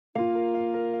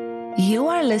You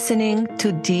are listening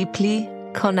to Deeply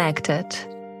Connected.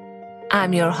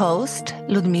 I'm your host,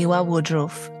 Ludmiła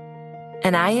Woodruff,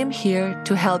 and I am here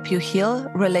to help you heal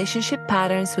relationship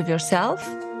patterns with yourself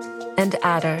and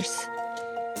others,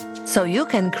 so you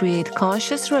can create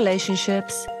conscious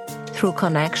relationships through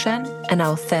connection and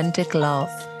authentic love.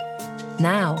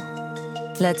 Now,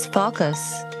 let's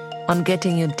focus on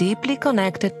getting you deeply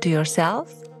connected to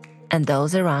yourself and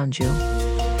those around you.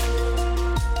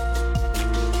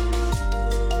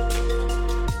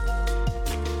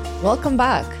 Welcome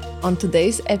back. On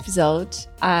today's episode,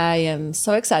 I am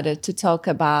so excited to talk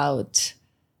about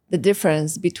the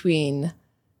difference between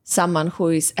someone who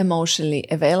is emotionally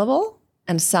available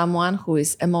and someone who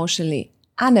is emotionally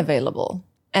unavailable,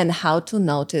 and how to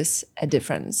notice a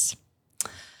difference.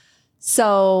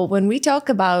 So when we talk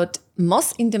about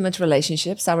most intimate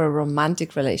relationships, our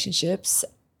romantic relationships,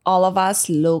 all of us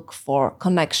look for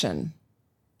connection,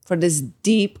 for this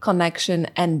deep connection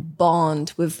and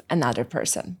bond with another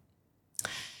person.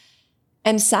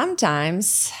 And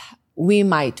sometimes we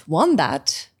might want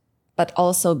that, but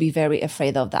also be very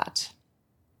afraid of that.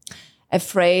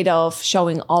 Afraid of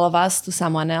showing all of us to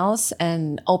someone else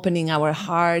and opening our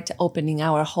heart, opening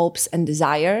our hopes and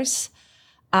desires.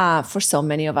 For so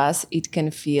many of us, it can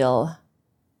feel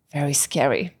very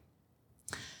scary.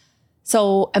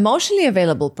 So, emotionally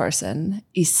available person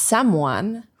is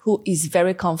someone who is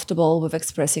very comfortable with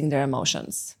expressing their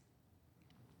emotions.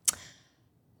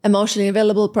 Emotionally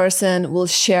available person will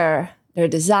share their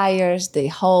desires, their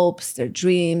hopes, their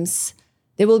dreams.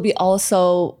 They will be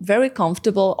also very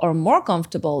comfortable or more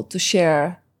comfortable to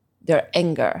share their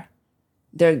anger,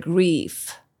 their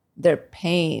grief, their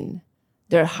pain,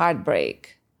 their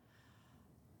heartbreak,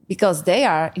 because they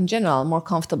are, in general, more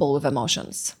comfortable with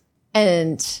emotions.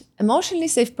 And emotionally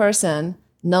safe person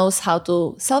knows how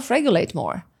to self-regulate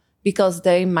more because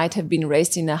they might have been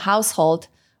raised in a household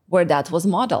where that was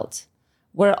modeled,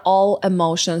 where all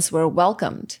emotions were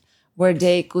welcomed, where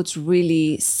they could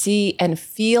really see and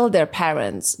feel their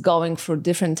parents going through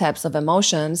different types of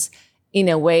emotions in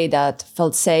a way that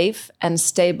felt safe and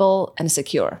stable and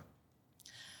secure.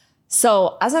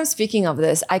 So as I'm speaking of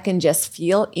this, I can just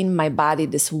feel in my body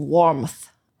this warmth.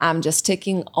 I'm just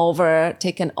taken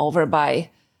over by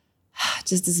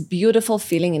just this beautiful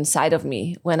feeling inside of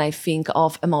me when I think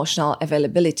of emotional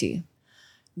availability.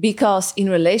 Because in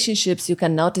relationships, you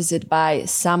can notice it by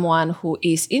someone who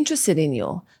is interested in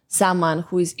you, someone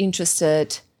who is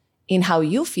interested in how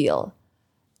you feel,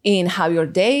 in how your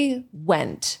day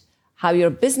went, how your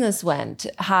business went,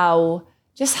 how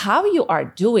you are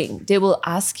doing. They will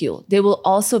ask you. They will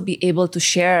also be able to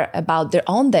share about their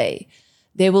own day.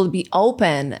 They will be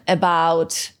open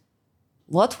about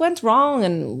what went wrong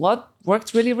and what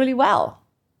worked really, really well.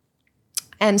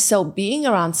 And so being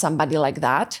around somebody like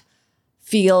that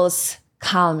feels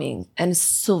calming and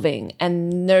soothing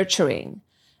and nurturing.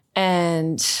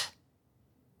 And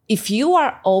if you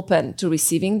are open to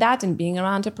receiving that and being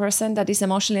around a person that is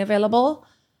emotionally available,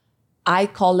 I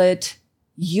call it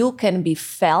you can be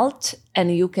felt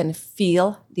and you can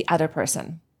feel the other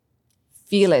person.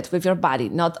 Feel it with your body,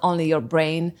 not only your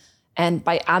brain and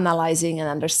by analyzing and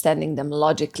understanding them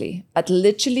logically, but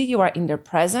literally you are in their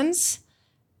presence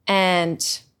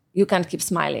and you can't keep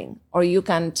smiling or you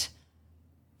can't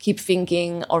keep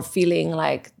thinking or feeling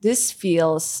like this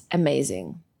feels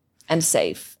amazing and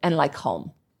safe and like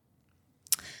home.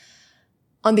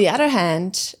 On the other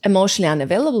hand, emotionally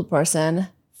unavailable person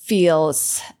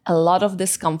feels a lot of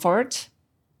discomfort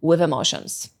with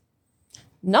emotions.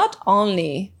 Not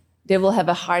only they will have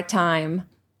a hard time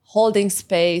holding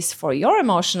space for your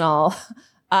emotional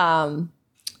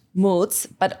moods,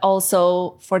 but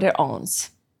also for their own.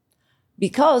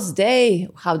 Because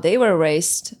how they were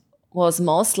raised was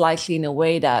most likely in a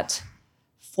way that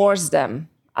forced them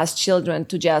as children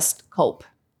to just cope.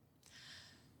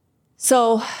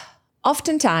 So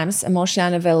oftentimes, emotionally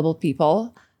unavailable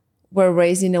people were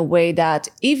raised in a way that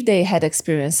if they had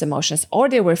experienced emotions or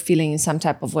they were feeling in some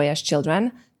type of way as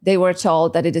children, they were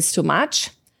told that it is too much,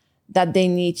 that they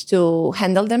need to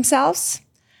handle themselves,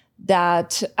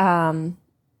 that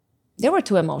they were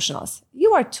too emotional.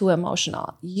 You are too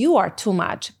emotional. You are too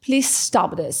much. Please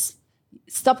stop this.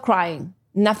 Stop crying.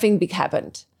 Nothing big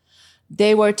happened.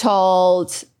 They were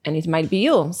told, and it might be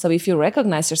you. So if you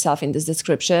recognize yourself in this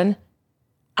description,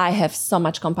 I have so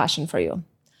much compassion for you.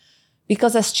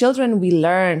 Because as children, we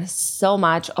learn so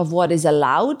much of what is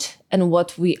allowed and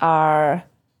what we are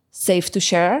safe to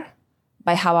share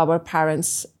by how our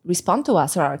parents respond to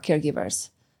us or our caregivers.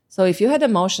 So if you had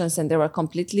emotions and they were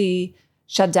completely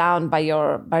shut down by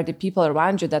the people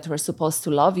around you that were supposed to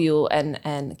love you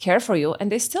and care for you, and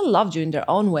they still loved you in their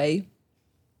own way,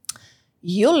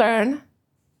 You learn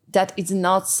that it's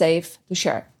not safe to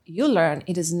share. You learn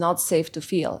it is not safe to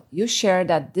feel. You share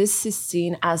that this is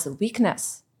seen as a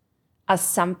weakness, as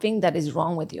something that is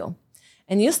wrong with you.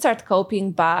 And you start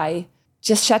coping by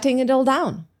just shutting it all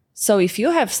down. So if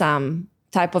you have some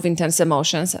type of intense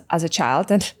emotions as a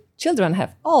child, and children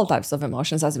have all types of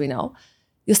emotions, as we know,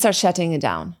 you start shutting it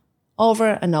down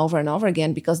over and over and over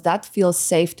again, because that feels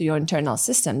safe to your internal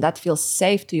system. That feels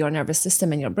safe to your nervous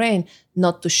system and your brain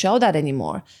not to show that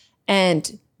anymore.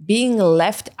 And being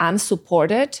left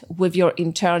unsupported with your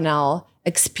internal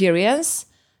experience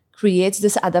creates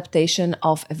this adaptation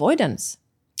of avoidance,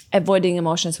 avoiding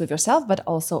emotions with yourself, but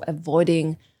also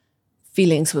avoiding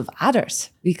feelings with others,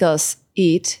 because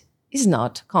it is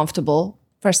not comfortable.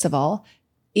 First of all,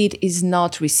 it is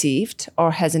not received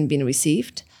or hasn't been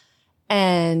received.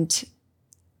 And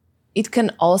it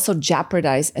can also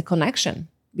jeopardize a connection,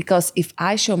 because if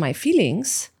I show my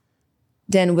feelings,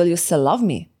 then will you still love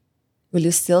me? Will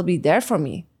you still be there for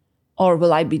me? Or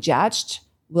will I be judged?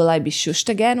 Will I be shushed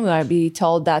again? Will I be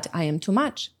told that I am too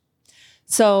much?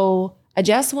 So I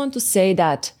just want to say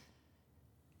that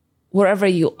wherever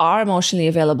you are emotionally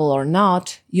available or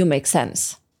not, you make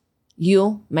sense.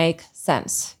 You make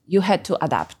sense. You had to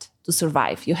adapt to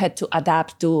survive. You had to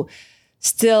adapt to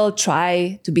still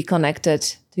try to be connected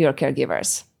to your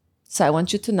caregivers. So I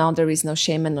want you to know there is no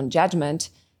shame and no judgment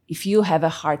if you have a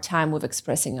hard time with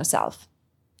expressing yourself.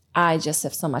 I just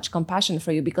have so much compassion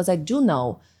for you, because I do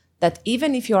know that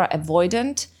even if you are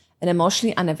avoidant and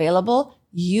emotionally unavailable,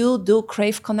 you do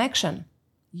crave connection.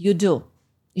 You do.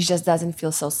 It just doesn't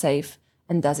feel so safe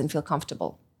and doesn't feel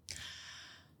comfortable.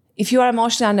 If you are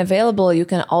emotionally unavailable, you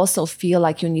can also feel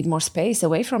like you need more space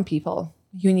away from people.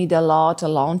 You need a lot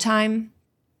alone time.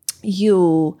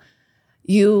 You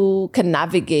can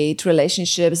navigate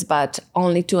relationships, but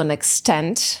only to an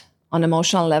extent on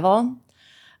emotional level.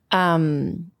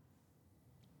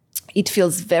 It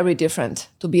feels very different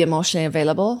to be emotionally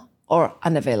available or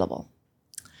unavailable.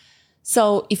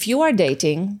 So if you are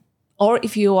dating, or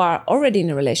if you are already in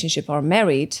a relationship or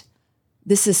married,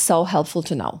 this is so helpful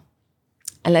to know.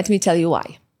 And let me tell you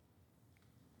why.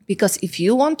 Because if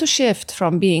you want to shift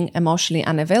from being emotionally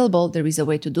unavailable, there is a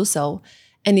way to do so.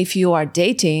 And if you are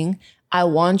dating, I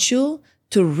want you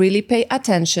to really pay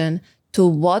attention to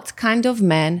what kind of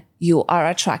man you are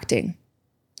attracting.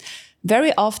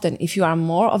 Very often, if you are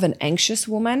more of an anxious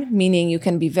woman, meaning you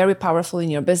can be very powerful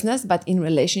in your business, but in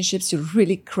relationships, you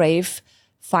really crave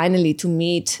finally to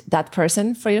meet that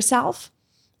person for yourself,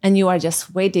 and you are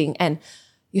just waiting, and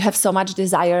you have so much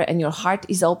desire and your heart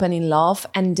is open in love,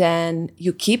 and then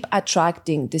you keep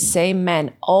attracting the same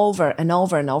man over and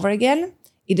over and over again,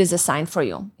 it is a sign for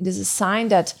you. It is a sign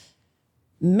that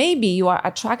maybe you are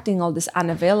attracting all this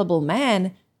unavailable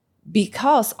men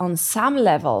because on some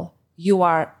level you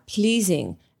are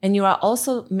pleasing, and you are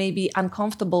also maybe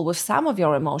uncomfortable with some of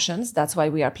your emotions. That's why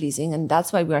we are pleasing, and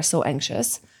that's why we are so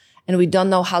anxious. And we don't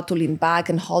know how to lean back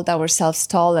and hold ourselves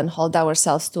tall and hold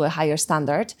ourselves to a higher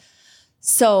standard.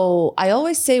 So I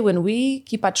always say, when we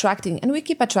keep attracting, and we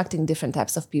keep attracting different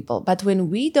types of people, but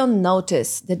when we don't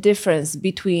notice the difference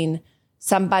between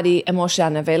somebody emotionally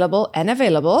unavailable and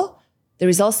available, there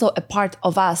is also a part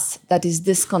of us that is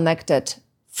disconnected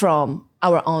from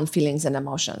our own feelings and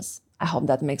emotions. I hope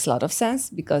that makes a lot of sense,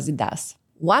 because it does.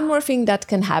 One more thing that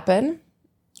can happen,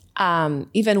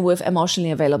 even with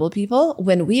emotionally available people,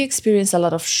 when we experience a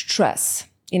lot of stress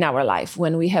in our life,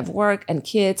 when we have work and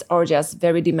kids or just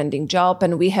very demanding job,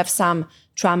 and we have some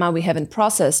trauma we haven't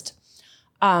processed,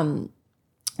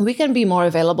 we can be more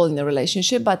available in the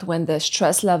relationship. But when the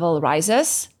stress level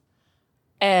rises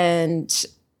and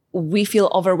we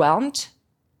feel overwhelmed,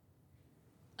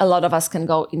 a lot of us can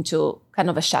go into kind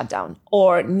of a shutdown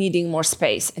or needing more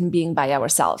space and being by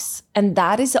ourselves. And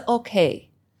that is okay,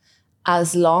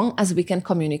 as long as we can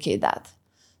communicate that.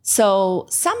 So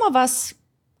some of us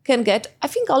can get, I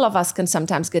think all of us can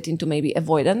sometimes get into maybe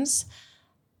avoidance.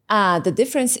 The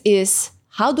difference is,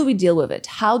 how do we deal with it?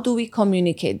 How do we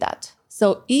communicate that?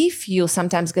 So if you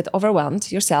sometimes get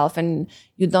overwhelmed yourself and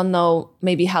you don't know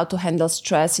maybe how to handle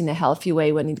stress in a healthy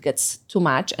way when it gets too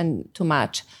much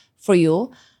for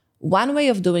you, one way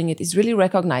of doing it is really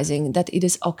recognizing that it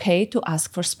is okay to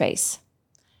ask for space.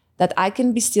 That I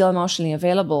can be still emotionally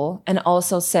available and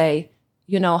also say,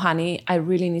 you know, honey, I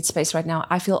really need space right now.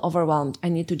 I feel overwhelmed. I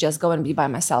need to just go and be by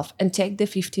myself, and take the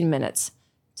 15 minutes.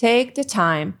 Take the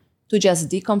time to just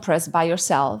decompress by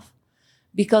yourself.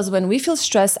 Because when we feel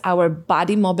stressed, our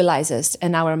body mobilizes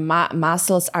and our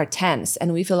muscles are tense,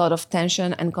 and we feel a lot of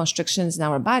tension and constrictions in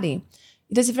our body.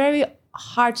 It is very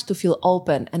hard to feel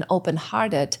open and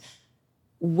open-hearted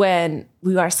when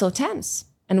we are so tense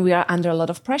and we are under a lot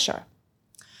of pressure.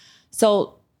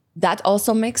 So that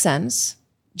also makes sense.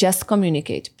 Just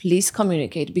communicate. Please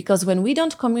communicate. Because when we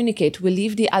don't communicate, we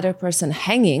leave the other person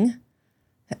hanging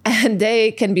and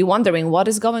they can be wondering, what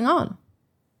is going on?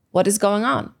 What is going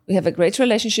on? We have a great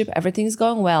relationship. Everything is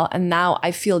going well. And now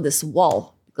I feel this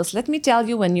wall. Because let me tell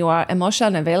you, when you are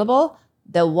emotionally unavailable,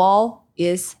 the wall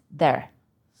is there.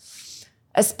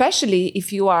 Especially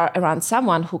if you are around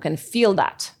someone who can feel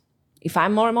that. If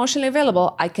I'm more emotionally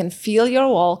available, I can feel your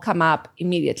wall come up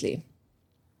immediately.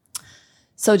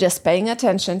 So just paying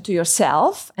attention to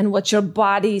yourself and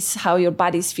how your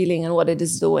body's feeling and what it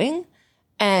is doing,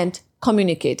 and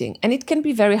communicating. And it can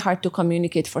be very hard to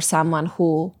communicate for someone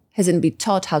who hasn't been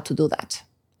taught how to do that.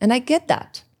 And I get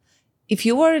that. If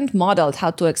you weren't modeled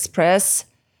how to express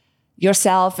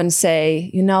yourself and say,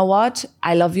 you know what,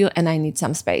 I love you and I need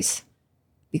some space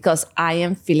because I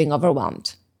am feeling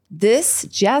overwhelmed.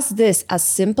 Just this, as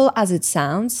simple as it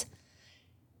sounds,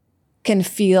 can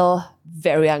feel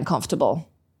very uncomfortable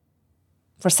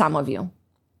for some of you.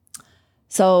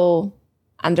 So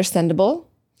understandable.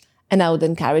 And I would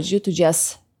encourage you to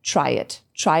just try it.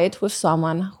 Try it with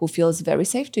someone who feels very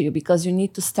safe to you, because you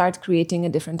need to start creating a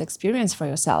different experience for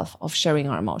yourself of sharing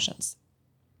our emotions.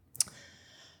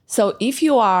 So if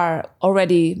you are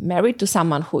already married to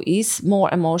someone who is more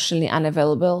emotionally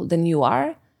unavailable than you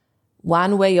are,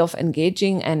 one way of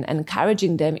engaging and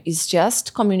encouraging them is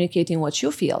just communicating what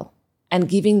you feel and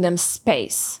giving them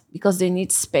space, because they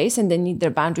need space and they need their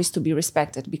boundaries to be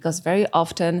respected, because very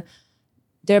often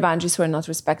their boundaries were not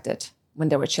respected when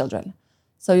they were children.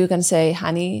 So you can say,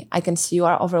 honey, I can see you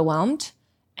are overwhelmed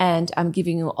and I'm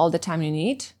giving you all the time you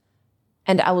need.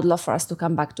 And I would love for us to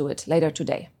come back to it later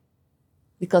today,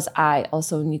 because I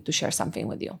also need to share something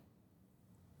with you.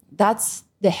 That's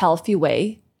the healthy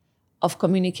way of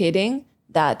communicating,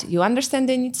 that you understand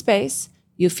they need space,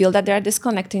 you feel that they're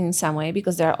disconnecting in some way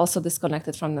because they're also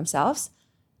disconnected from themselves,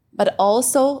 but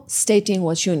also stating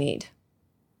what you need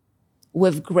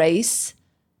with grace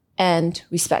and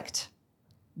respect.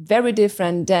 Very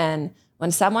different than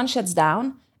when someone shuts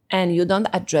down and you don't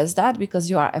address that because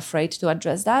you are afraid to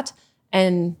address that,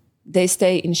 and they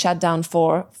stay in shutdown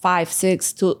for 5,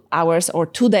 6, 2 hours or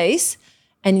 2 days,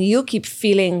 and you keep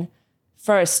feeling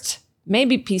first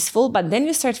maybe peaceful, but then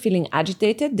you start feeling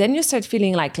agitated, then you start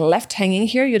feeling like left hanging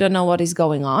here, you don't know what is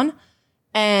going on.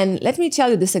 And let me tell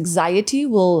you, this anxiety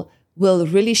will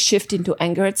really shift into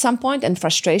anger at some point, and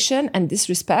frustration and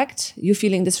disrespect, you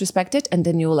feeling disrespected, and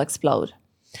then you will explode.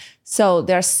 So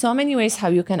there are so many ways how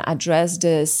you can address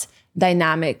this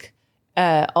dynamic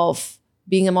of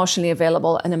being emotionally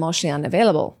available and emotionally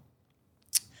unavailable.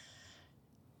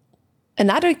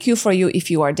 Another cue for you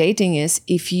if you are dating is,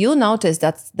 if you notice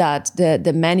that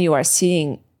the man you are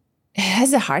seeing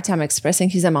has a hard time expressing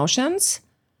his emotions,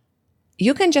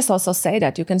 you can just also say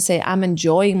that. You can say, I'm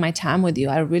enjoying my time with you.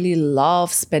 I really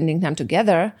love spending time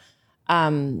together.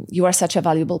 You are such a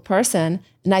valuable person.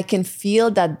 And I can feel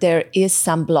that there is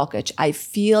some blockage. I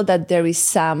feel that there is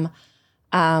some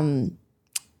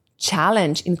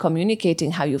challenge in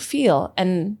communicating how you feel.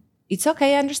 And it's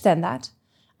okay, I understand that.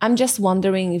 I'm just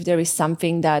wondering if there is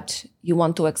something that you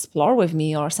want to explore with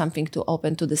me, or something to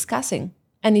open to discussing.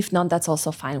 And if not, that's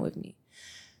also fine with me.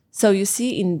 So you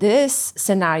see, in this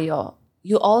scenario,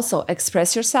 you also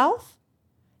express yourself.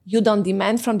 You don't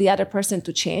demand from the other person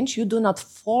to change. You do not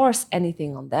force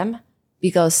anything on them,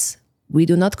 because we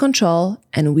do not control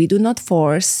and we do not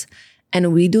force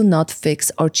and we do not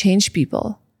fix or change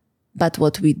people. But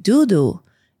what we do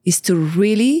is to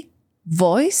really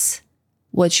voice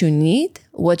what you need,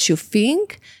 what you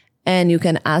think, and you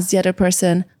can ask the other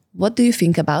person, what do you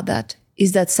think about that?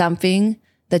 Is that something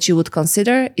that you would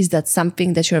consider? Is that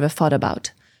something that you ever thought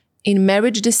about? In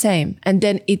marriage, the same. And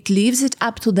then it leaves it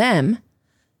up to them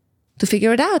to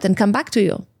figure it out and come back to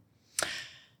you.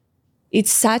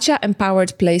 It's such an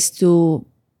empowered place to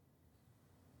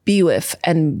be with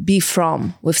and be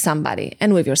from with somebody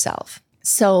and with yourself.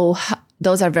 So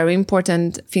those are very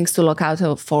important things to look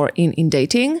out for in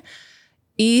dating.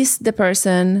 Is the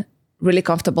person really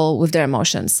comfortable with their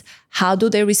emotions? How do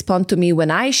they respond to me when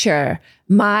I share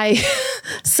my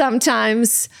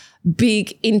sometimes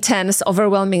big, intense,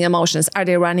 overwhelming emotions? Are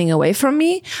they running away from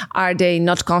me? Are they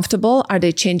not comfortable? Are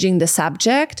they changing the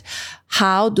subject?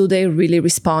 How do they really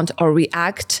respond or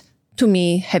react to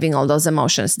me having all those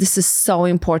emotions? This is so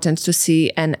important to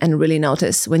see and really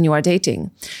notice when you are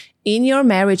dating. In your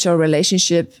marriage or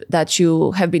relationship that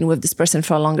you have been with this person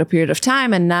for a longer period of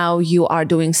time, and now you are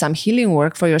doing some healing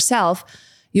work for yourself,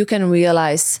 you can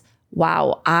realize,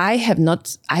 wow, I have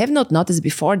not noticed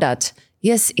before that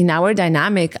yes, in our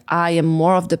dynamic, I am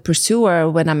more of the pursuer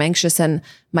when I'm anxious, and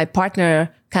my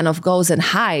partner kind of goes and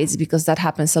hides, because that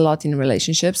happens a lot in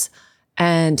relationships.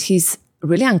 And he's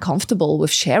really uncomfortable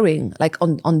with sharing, like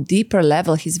on deeper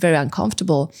level, he's very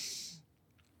uncomfortable.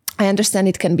 I understand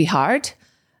it can be hard,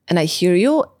 and I hear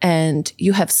you, and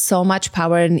you have so much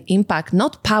power and impact,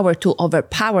 not power to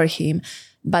overpower him,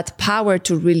 but power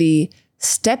to really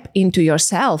step into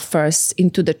yourself first,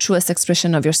 into the truest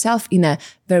expression of yourself in a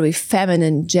very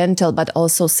feminine, gentle, but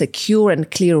also secure and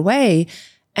clear way,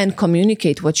 and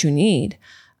communicate what you need.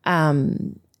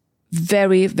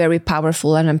 Very, very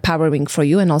powerful and empowering for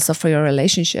you and also for your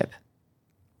relationship.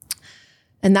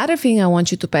 Another thing I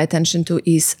want you to pay attention to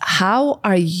is, how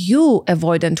are you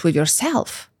avoidant with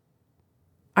yourself?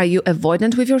 Are you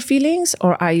avoidant with your feelings,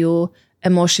 or are you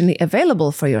emotionally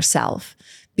available for yourself?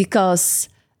 Because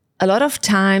a lot of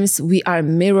times we are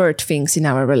mirrored things in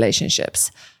our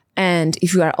relationships. And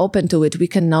if we are open to it, we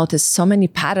can notice so many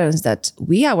patterns that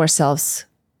we ourselves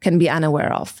can be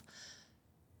unaware of.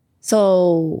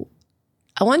 So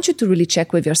I want you to really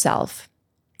check with yourself.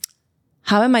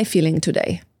 How am I feeling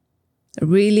today?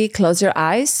 Really close your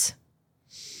eyes.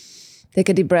 Take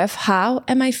a deep breath. How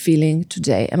am I feeling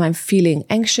today? Am I feeling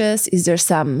anxious? Is there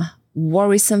some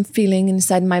worrisome feeling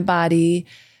inside my body?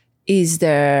 Is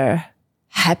there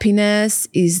happiness?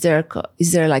 Is there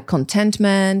like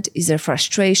contentment? Is there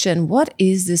frustration? What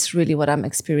is this really what I'm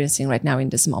experiencing right now in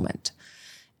this moment?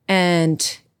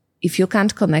 And if you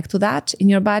can't connect to that in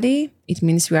your body, it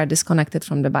means we are disconnected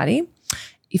from the body.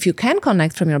 If you can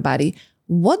connect from your body,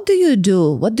 what do you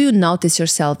do? What do you notice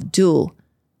yourself do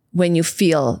when you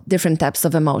feel different types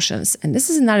of emotions? And this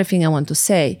is another thing I want to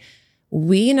say.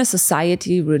 We in a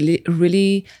society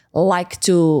really like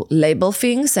to label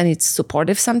things, and it's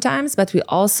supportive sometimes, but we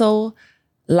also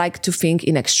like to think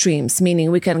in extremes,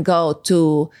 meaning we can go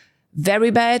to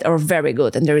very bad or very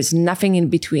good, and there is nothing in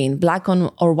between, black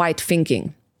or white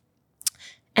thinking.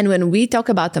 And when we talk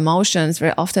about emotions,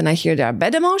 very often I hear there are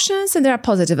bad emotions and there are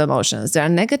positive emotions. There are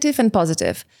negative and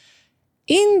positive.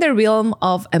 In the realm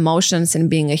of emotions and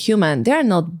being a human, there are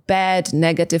not bad,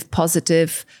 negative,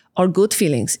 positive, or good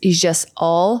feelings. It's just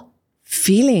all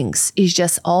feelings. It's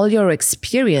just all your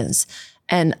experience.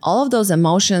 And all of those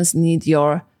emotions need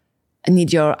your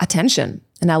attention.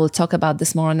 And I will talk about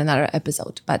this more in another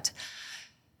episode. But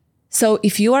so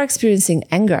if you are experiencing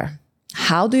anger,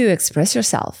 how do you express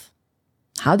yourself?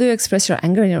 How do you express your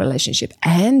anger in your relationship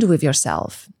and with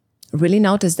yourself? Really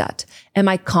notice that. Am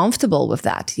I comfortable with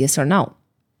that? Yes or no?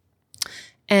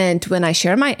 And when I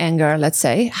share my anger, let's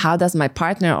say, how does my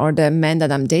partner or the man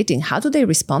that I'm dating, how do they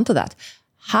respond to that?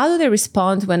 How do they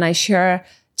respond when I share,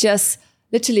 just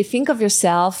literally think of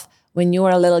yourself when you were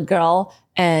a little girl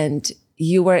and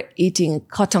you were eating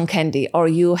cotton candy, or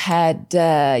you had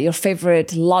your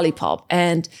favorite lollipop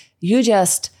and you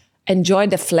just enjoy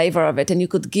the flavor of it, and you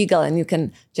could giggle, and you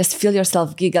can just feel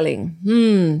yourself giggling.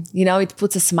 It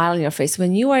puts a smile on your face.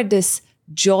 When you are this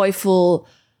joyful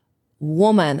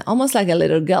woman, almost like a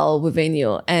little girl within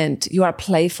you, and you are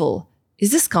playful,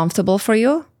 is this comfortable for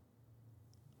you?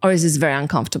 Or is this very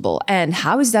uncomfortable? And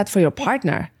how is that for your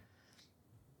partner?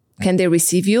 Can they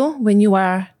receive you when you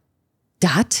are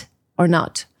that or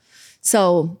not?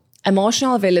 So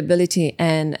emotional availability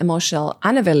and emotional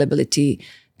unavailability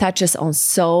touches on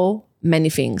so many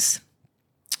things.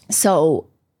 So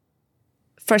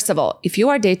first of all, if you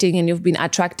are dating and you've been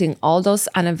attracting all those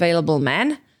unavailable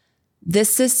men,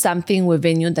 this is something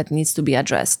within you that needs to be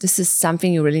addressed. This is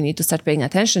something you really need to start paying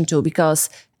attention to,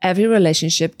 because every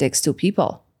relationship takes two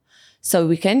people. So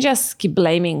we can't just keep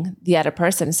blaming the other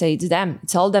person and say it's them,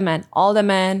 it's all the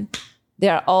men, they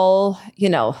are all,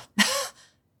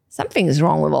 something is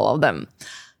wrong with all of them.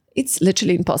 It's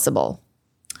literally impossible.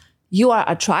 You are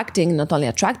not only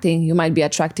attracting, you might be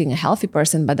attracting a healthy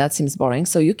person, but that seems boring.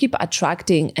 So you keep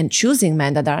attracting and choosing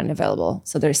men that are unavailable.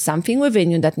 So there's something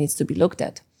within you that needs to be looked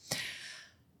at.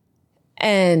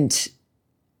 And,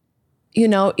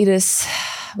 it is,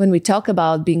 when we talk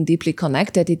about being deeply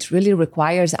connected, it really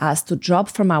requires us to drop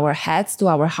from our heads to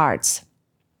our hearts.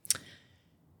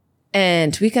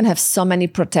 And we can have so many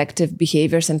protective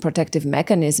behaviors and protective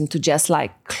mechanisms to just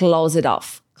close it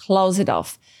off.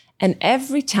 And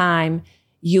every time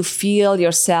you feel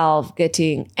yourself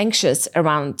getting anxious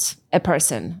around a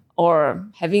person or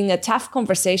having a tough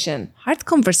conversation, hard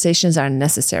conversations are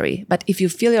necessary. But if you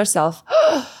feel yourself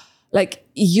like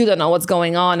you don't know what's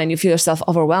going on and you feel yourself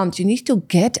overwhelmed, you need to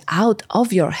get out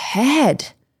of your head.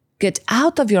 Get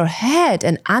out of your head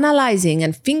and analyzing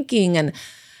and thinking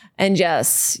and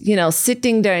just,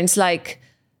 sitting there. And it's like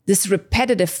this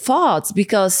repetitive thoughts,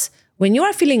 because when you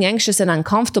are feeling anxious and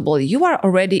uncomfortable, you are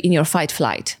already in your fight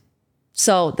flight.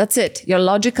 So that's it. Your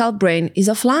logical brain is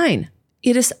offline.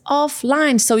 It is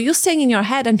offline. So you're staying in your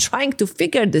head and trying to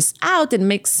figure this out and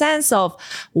make sense of,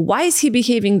 why is he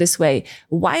behaving this way?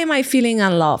 Why am I feeling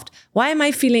unloved? Why am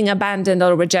I feeling abandoned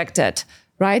or rejected?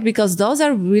 Right? Because those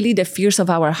are really the fears of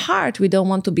our heart. We don't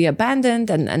want to be abandoned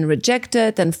and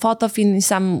rejected and thought of in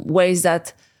some ways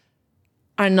that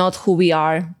are not who we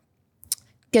are.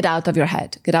 Get out of your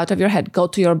head. Get out of your head. Go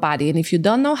to your body. And if you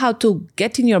don't know how to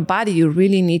get in your body, you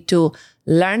really need to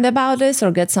learn about this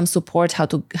or get some support how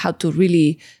to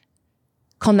really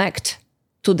connect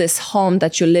to this home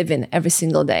that you live in every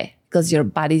single day, because your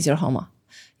body is your home.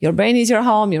 Your brain is your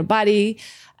home, your body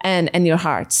and your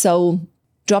heart. So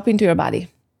drop into your body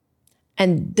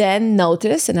and then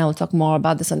notice, and I will talk more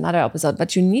about this in another episode,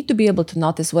 but you need to be able to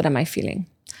notice, what am I feeling?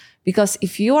 Because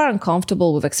if you are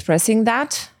uncomfortable with expressing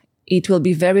that, it will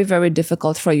be very, very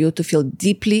difficult for you to feel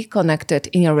deeply connected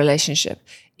in your relationship.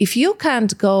 If you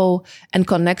can't go and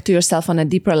connect to yourself on a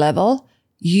deeper level,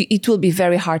 it will be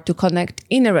very hard to connect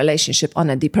in a relationship on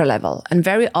a deeper level. And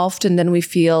very often then we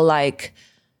feel like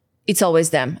it's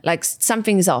always them, like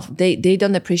something is off. They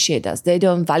don't appreciate us. They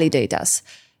don't validate us.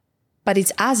 But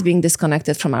it's us being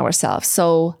disconnected from ourselves.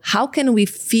 So how can we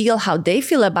feel how they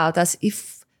feel about us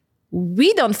if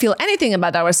we don't feel anything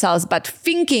about ourselves, but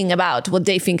thinking about what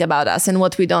they think about us and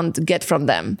what we don't get from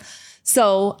them?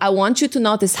 So I want you to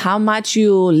notice how much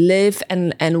you live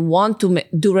and want to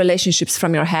do relationships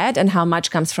from your head and how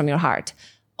much comes from your heart.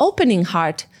 Opening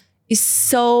heart is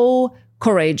so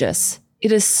courageous.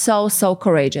 It is so, so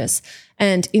courageous.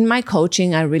 And in my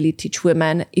coaching, I really teach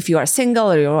women, if you are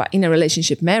single or you're in a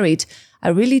relationship married, I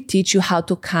really teach you how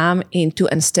to come into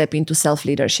and step into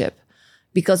self-leadership.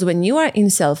 Because when you are in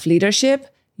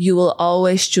self-leadership, you will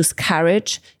always choose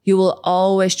courage. You will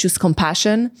always choose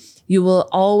compassion. You will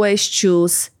always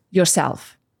choose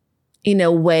yourself in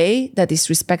a way that is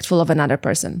respectful of another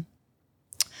person.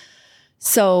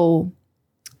 So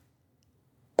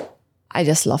I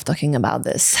just love talking about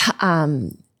this.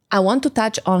 I want to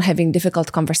touch on having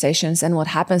difficult conversations and what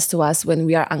happens to us when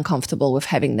we are uncomfortable with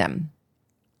having them.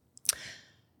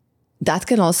 That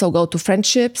can also go to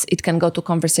friendships. It can go to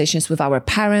conversations with our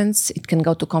parents. It can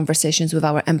go to conversations with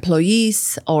our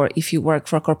employees, or if you work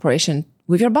for a corporation,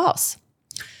 with your boss.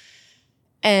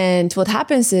 And what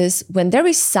happens is when there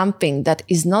is something that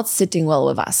is not sitting well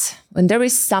with us, when there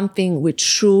is something we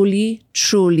truly,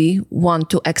 truly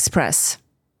want to express,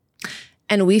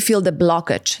 and we feel the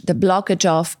blockage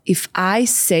of, if I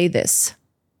say this,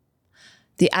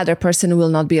 the other person will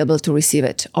not be able to receive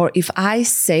it. Or if I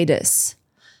say this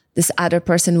other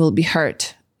person will be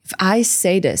hurt. If I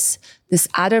say this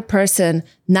other person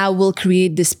now will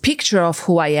create this picture of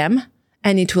who I am,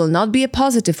 and it will not be a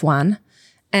positive one.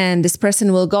 And this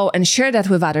person will go and share that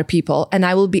with other people. And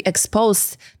I will be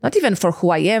exposed, not even for who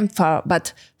I am,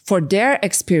 but for their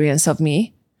experience of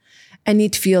me. And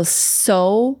it feels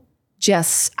so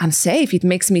just unsafe. It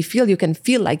makes me feel, you can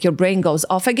feel like your brain goes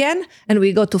off again and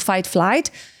we go to fight, flight.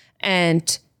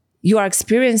 And you are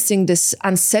experiencing this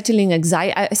unsettling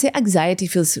anxiety. I say anxiety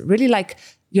feels really like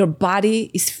your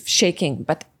body is shaking,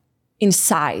 but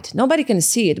inside. Nobody can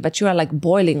see it, but you are like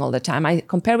boiling all the time. I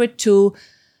compare it to,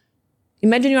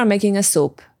 imagine you are making a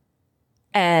soup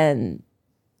and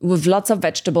with lots of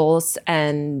vegetables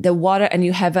and the water, and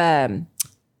you have a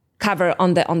cover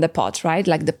on the pot, right?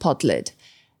 Like the pot lid.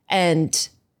 And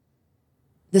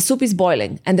the soup is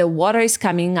boiling and the water is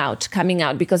coming out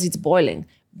because it's boiling,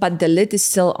 but the lid is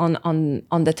still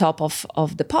on the top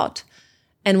of the pot.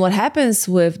 And what happens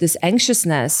with this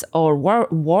anxiousness or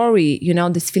worry,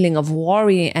 this feeling of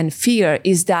worry and fear,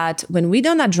 is that when we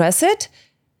don't address it,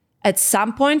 at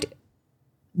some point,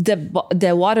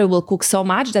 the water will cook so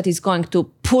much that it's going to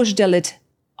push the lid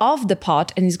off the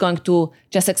pot and it's going to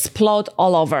just explode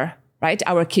all over, right?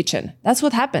 Our kitchen. That's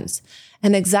what happens.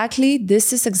 And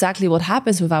this is exactly what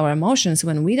happens with our emotions.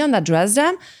 When we don't address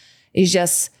them, it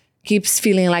just keeps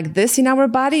feeling like this in our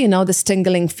body, this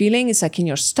tingling feeling. It's like in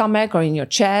your stomach or in your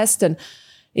chest. And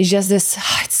it's just this,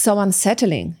 it's so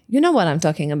unsettling. You know what I'm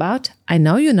talking about. I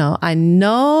know you know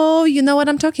what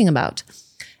I'm talking about.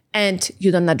 And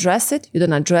you don't address it,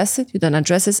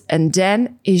 and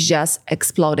then it's just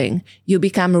exploding. You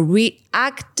become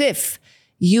reactive.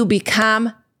 You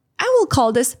become, I will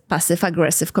call this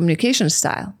passive-aggressive communication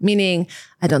style, meaning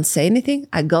I don't say anything,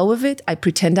 I go with it, I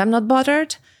pretend I'm not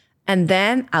bothered, and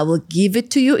then I will give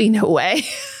it to you in a way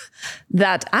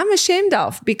that I'm ashamed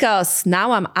of, because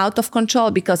now I'm out of control,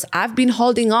 because I've been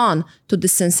holding on to the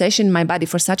sensation in my body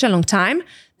for such a long time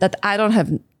that I don't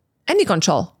have any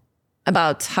control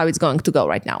about how it's going to go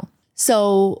right now.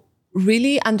 So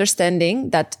really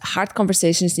understanding that hard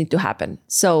conversations need to happen.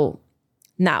 So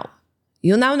now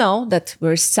you now know that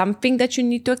there's something that you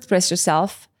need to express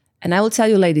yourself. And I will tell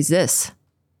you, ladies, this.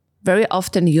 Very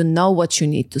often you know what you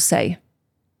need to say.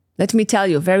 Let me tell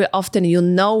you, very often you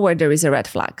know where there is a red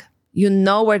flag. You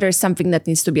know where there's something that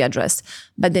needs to be addressed.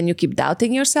 But then you keep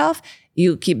doubting yourself.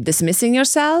 You keep dismissing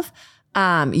yourself.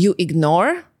 You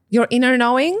ignore your inner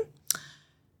knowing.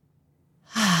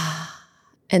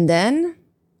 And then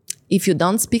if you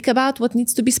don't speak about what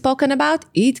needs to be spoken about,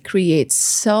 it creates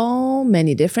so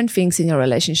many different things in your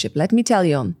relationship. Let me tell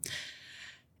you.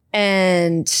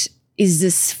 And is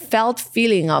this felt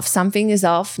feeling of something is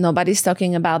off, nobody's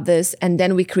talking about this, and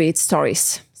then we create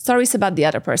stories. Stories about the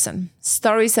other person.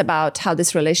 Stories about how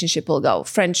this relationship will go,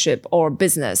 friendship or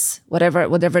business,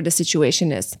 whatever the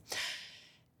situation is.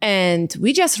 And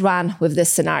we just run with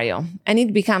this scenario. And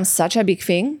it becomes such a big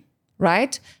thing,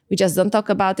 right? We just don't talk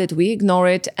about it, we ignore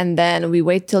it, and then we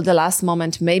wait till the last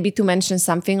moment maybe to mention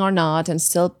something or not, and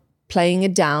still playing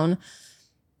it down.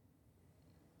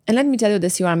 And let me tell you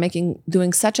this, you are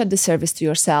doing such a disservice to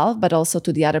yourself, but also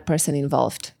to the other person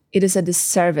involved. It is a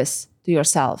disservice to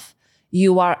yourself.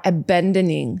 You are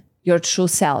abandoning your true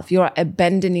self. You are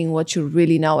abandoning what you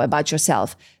really know about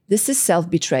yourself. This is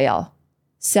self-betrayal.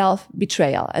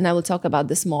 Self-betrayal. And I will talk about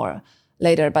this more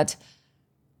later. But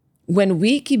when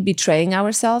we keep betraying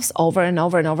ourselves over and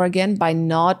over and over again by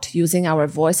not using our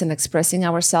voice and expressing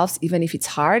ourselves, even if it's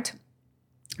hard,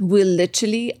 we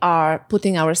literally are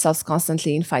putting ourselves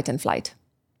constantly in fight and flight.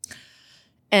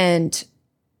 And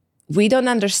we don't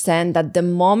understand that the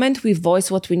moment we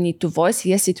voice what we need to voice,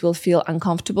 yes, it will feel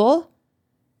uncomfortable,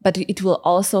 but it will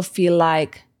also feel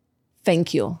like,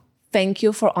 thank you. Thank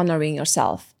you for honoring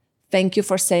yourself. Thank you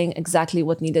for saying exactly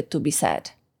what needed to be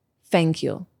said. Thank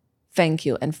you. Thank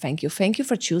you. And thank you. Thank you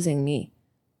for choosing me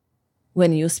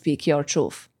when you speak your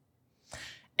truth.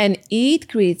 And it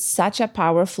creates such a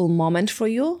powerful moment for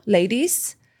you,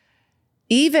 ladies.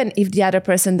 Even if the other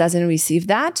person doesn't receive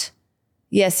that,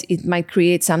 yes, it might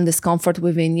create some discomfort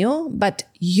within you, but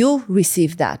you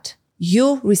received that.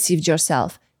 You received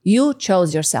yourself. You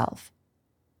chose yourself.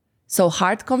 So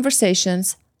hard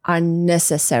conversations are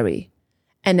necessary.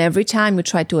 And every time you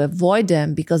try to avoid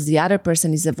them because the other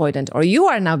person is avoidant, or you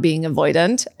are now being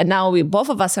avoidant, and now both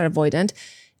of us are avoidant,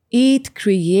 it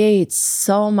creates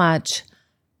so much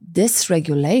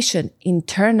dysregulation,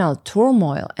 internal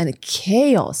turmoil, and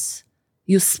chaos.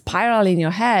 You spiral in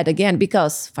your head again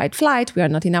because fight, flight, we are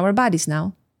not in our bodies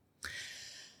now.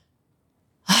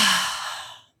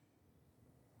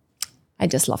 I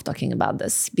just love talking about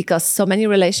this because so many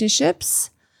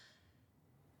relationships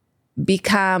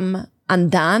become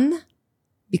undone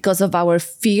because of our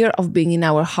fear of being in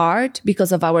our heart,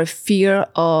 because of our fear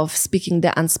of speaking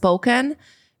the unspoken,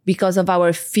 because of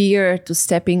our fear to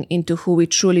stepping into who we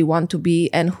truly want to be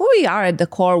and who we are at the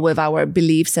core with our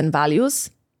beliefs and values.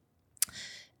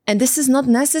 And this is not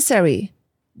necessary.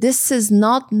 This is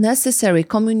not necessary.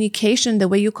 Communication, the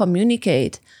way you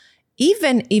communicate,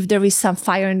 even if there is some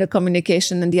fire in the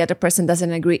communication and the other person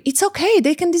doesn't agree, it's okay.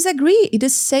 They can disagree. It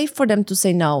is safe for them to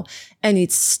say no. And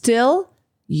it's still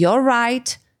your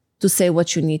right to say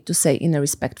what you need to say in a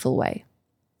respectful way.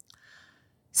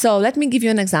 So let me give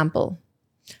you an example.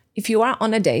 If you are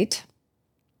on a date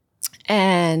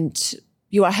and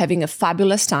you are having a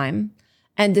fabulous time,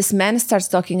 and this man starts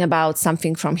talking about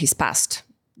something from his past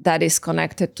that is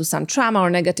connected to some trauma or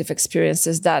negative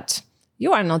experiences that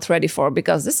you are not ready for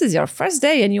because this is your first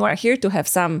day and you are here to have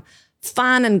some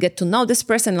fun and get to know this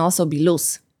person and also be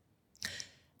loose.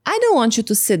 I don't want you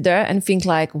to sit there and think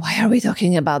like, why are we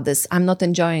talking about this? I'm not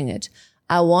enjoying it.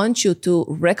 I want you to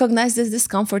recognize this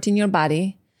discomfort in your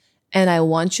body. And I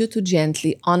want you to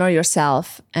gently honor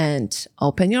yourself and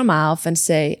open your mouth and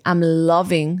say, I'm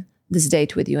loving this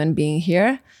date with you and being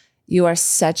here. You are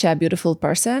such a beautiful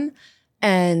person.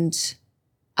 And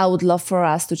I would love for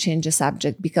us to change the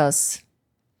subject because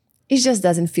it just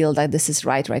doesn't feel like this is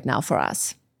right now for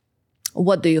us.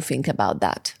 What do you think about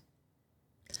that?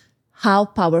 How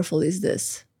powerful is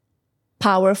this?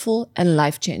 Powerful and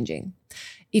life-changing.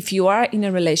 If you are in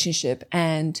a relationship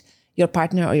and your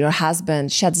partner or your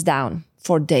husband shuts down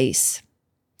for days,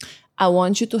 I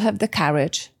want you to have the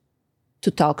courage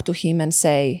to talk to him and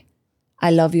say, I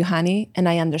love you, honey, and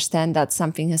I understand that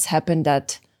something has happened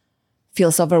that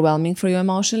feels overwhelming for you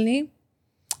emotionally.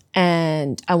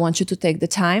 And I want you to take the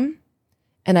time.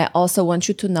 And I also want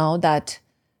you to know that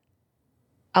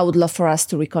I would love for us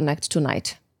to reconnect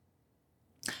tonight.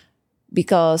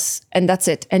 And that's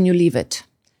it. And you leave it.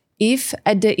 If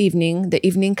at the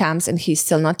evening comes and he's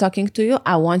still not talking to you,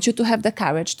 I want you to have the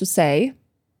courage to say,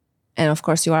 and of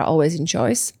course you are always in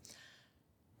choice,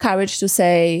 courage to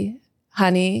say,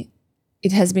 honey,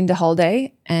 it has been the whole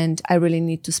day and I really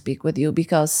need to speak with you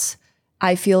because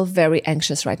I feel very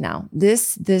anxious right now.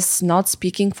 This not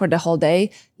speaking for the whole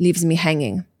day leaves me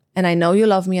hanging. And I know you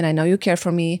love me and I know you care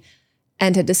for me.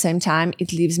 And at the same time,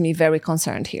 it leaves me very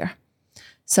concerned here.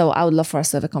 So I would love for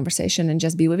us to have a conversation and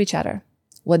just be with each other.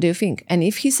 What do you think? And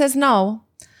if he says no,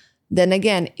 then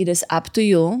again, it is up to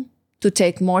you to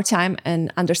take more time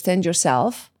and understand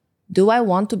yourself. Do I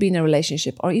want to be in a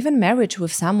relationship or even marriage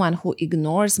with someone who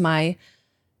ignores my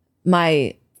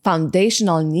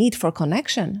foundational need for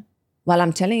connection while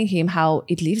I'm telling him how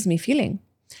it leaves me feeling?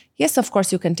 Yes, of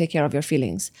course, you can take care of your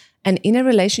feelings. And in a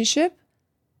relationship,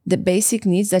 the basic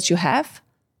needs that you have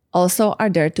also are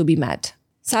there to be met.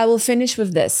 So I will finish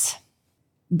with this.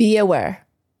 Be aware.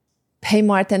 Pay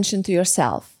more attention to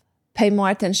yourself. Pay more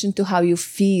attention to how you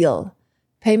feel.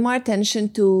 Pay more attention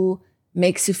to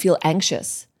makes you feel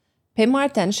anxious. Pay more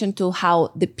attention to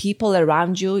how the people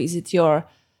around you, is it your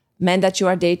man that you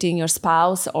are dating, your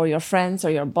spouse, or your friends,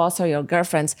 or your boss, or your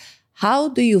girlfriends, how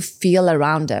do you feel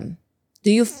around them?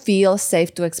 Do you feel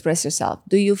safe to express yourself?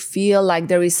 Do you feel like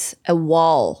there is a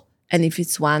wall? And if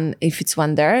it's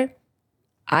one there,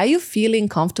 are you feeling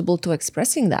comfortable to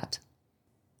expressing that?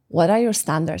 What are your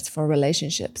standards for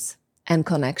relationships and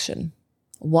connection?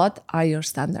 What are your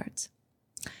standards?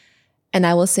 And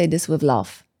I will say this with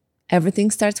love.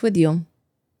 Everything starts with you.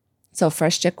 So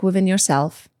first check within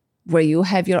yourself where you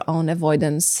have your own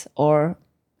avoidance or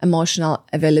emotional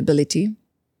availability.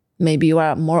 Maybe you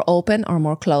are more open or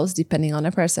more closed, depending on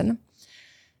a person.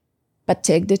 But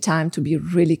take the time to be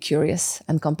really curious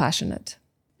and compassionate.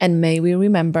 And may we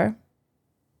remember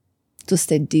to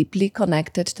stay deeply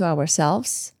connected to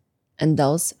ourselves and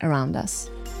those around us.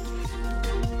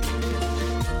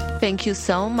 Thank you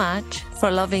so much for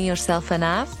loving yourself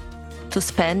enough to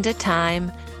spend the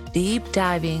time deep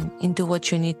diving into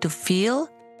what you need to feel,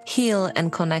 heal,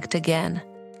 and connect again.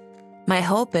 My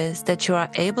hope is that you are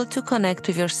able to connect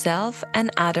with yourself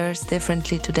and others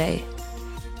differently today.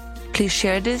 Please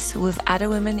share this with other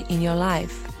women in your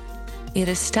life. It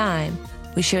is time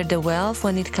we share the wealth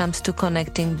when it comes to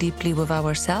connecting deeply with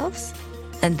ourselves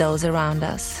and those around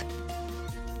us.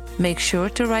 Make sure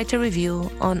to write a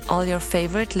review on all your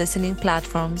favorite listening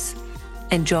platforms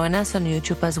and join us on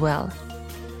YouTube as well.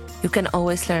 You can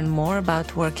always learn more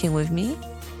about working with me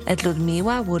at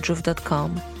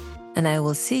ludmiławoodruff.com, and I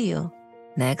will see you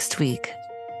next week.